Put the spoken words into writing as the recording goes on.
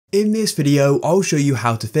In this video, I'll show you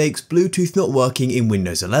how to fix Bluetooth not working in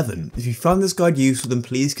Windows 11. If you found this guide useful, then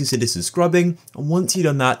please consider subscribing, and once you've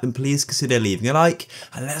done that, then please consider leaving a like,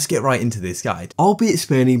 and let's get right into this guide. I'll be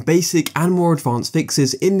explaining basic and more advanced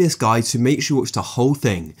fixes in this guide, so make sure you watch the whole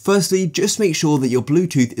thing. Firstly, just make sure that your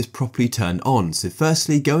Bluetooth is properly turned on. So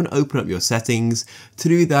firstly, go and open up your settings. To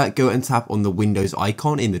do that, go and tap on the Windows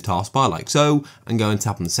icon in the taskbar like so, and go and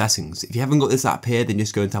tap on settings. If you haven't got this app here, then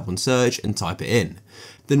just go and tap on search and type it in.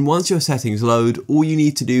 Then once your settings load, all you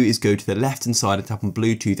need to do is go to the left hand side and tap on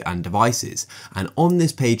Bluetooth and devices. And on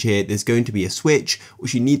this page here, there's going to be a switch,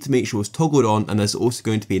 which you need to make sure is toggled on, and there's also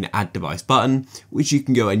going to be an add device button, which you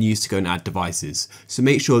can go and use to go and add devices. So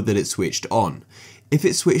make sure that it's switched on. If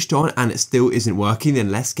it's switched on and it still isn't working, then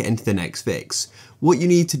let's get into the next fix. What you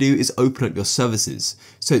need to do is open up your services.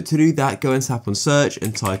 So to do that, go and tap on search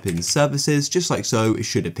and type in services, just like so, it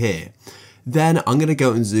should appear. Then I'm going to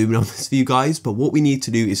go and zoom in on this for you guys, but what we need to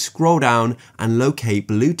do is scroll down and locate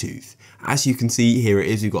Bluetooth. As you can see, here it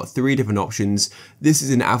is, we've got 3 different options. This is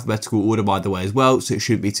in alphabetical order by the way as well, so it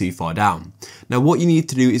shouldn't be too far down. Now what you need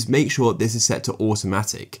to do is make sure this is set to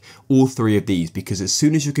automatic, all 3 of these, because as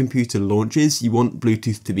soon as your computer launches, you want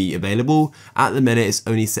Bluetooth to be available. At the minute, it's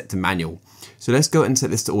only set to manual. So let's go and set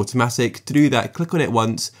this to automatic. To do that, click on it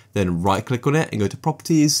once, then right click on it and go to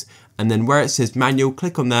properties, and then where it says manual,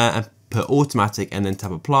 click on there and put automatic and then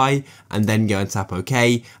tap apply, and then go and tap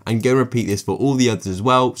OK, and go and repeat this for all the others as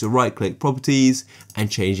well. So right click properties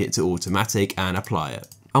and change it to automatic and apply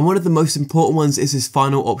it. And one of the most important ones is this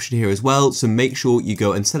final option here as well, so make sure you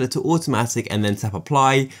go and set it to automatic and then tap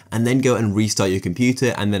apply, and then go and restart your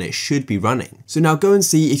computer, and then it should be running. So now go and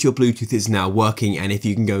see if your Bluetooth is now working and if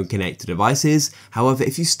you can go and connect to devices. However,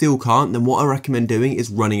 if you still can't, then what I recommend doing is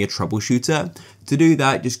running a troubleshooter. To do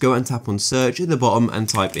that, just go and tap on search at the bottom and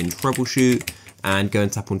type in troubleshoot, and go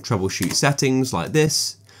and tap on troubleshoot settings like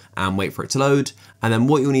this, and wait for it to load. And then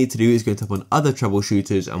what you'll need to do is go and tap on other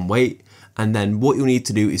troubleshooters and wait. And then what you'll need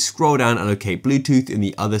to do is scroll down and locate Bluetooth in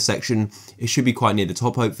the other section. It should be quite near the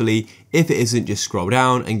top hopefully. If it isn't, just scroll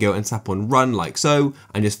down and go and tap on run like so,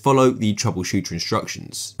 and just follow the troubleshooter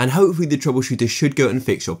instructions. And hopefully the troubleshooter should go and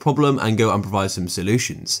fix your problem and go and provide some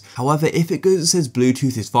solutions. However, if it goes and says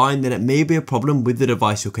Bluetooth is fine, then it may be a problem with the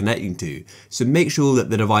device you're connecting to. So make sure that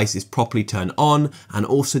the device is properly turned on, and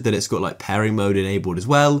also that it's got like pairing mode enabled as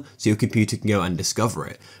well, so your computer can go and discover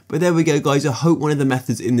it. But there we go guys, I hope one of the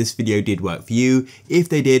methods in this video did work for you. If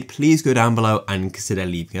they did, please go down below and consider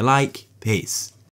leaving a like. Peace.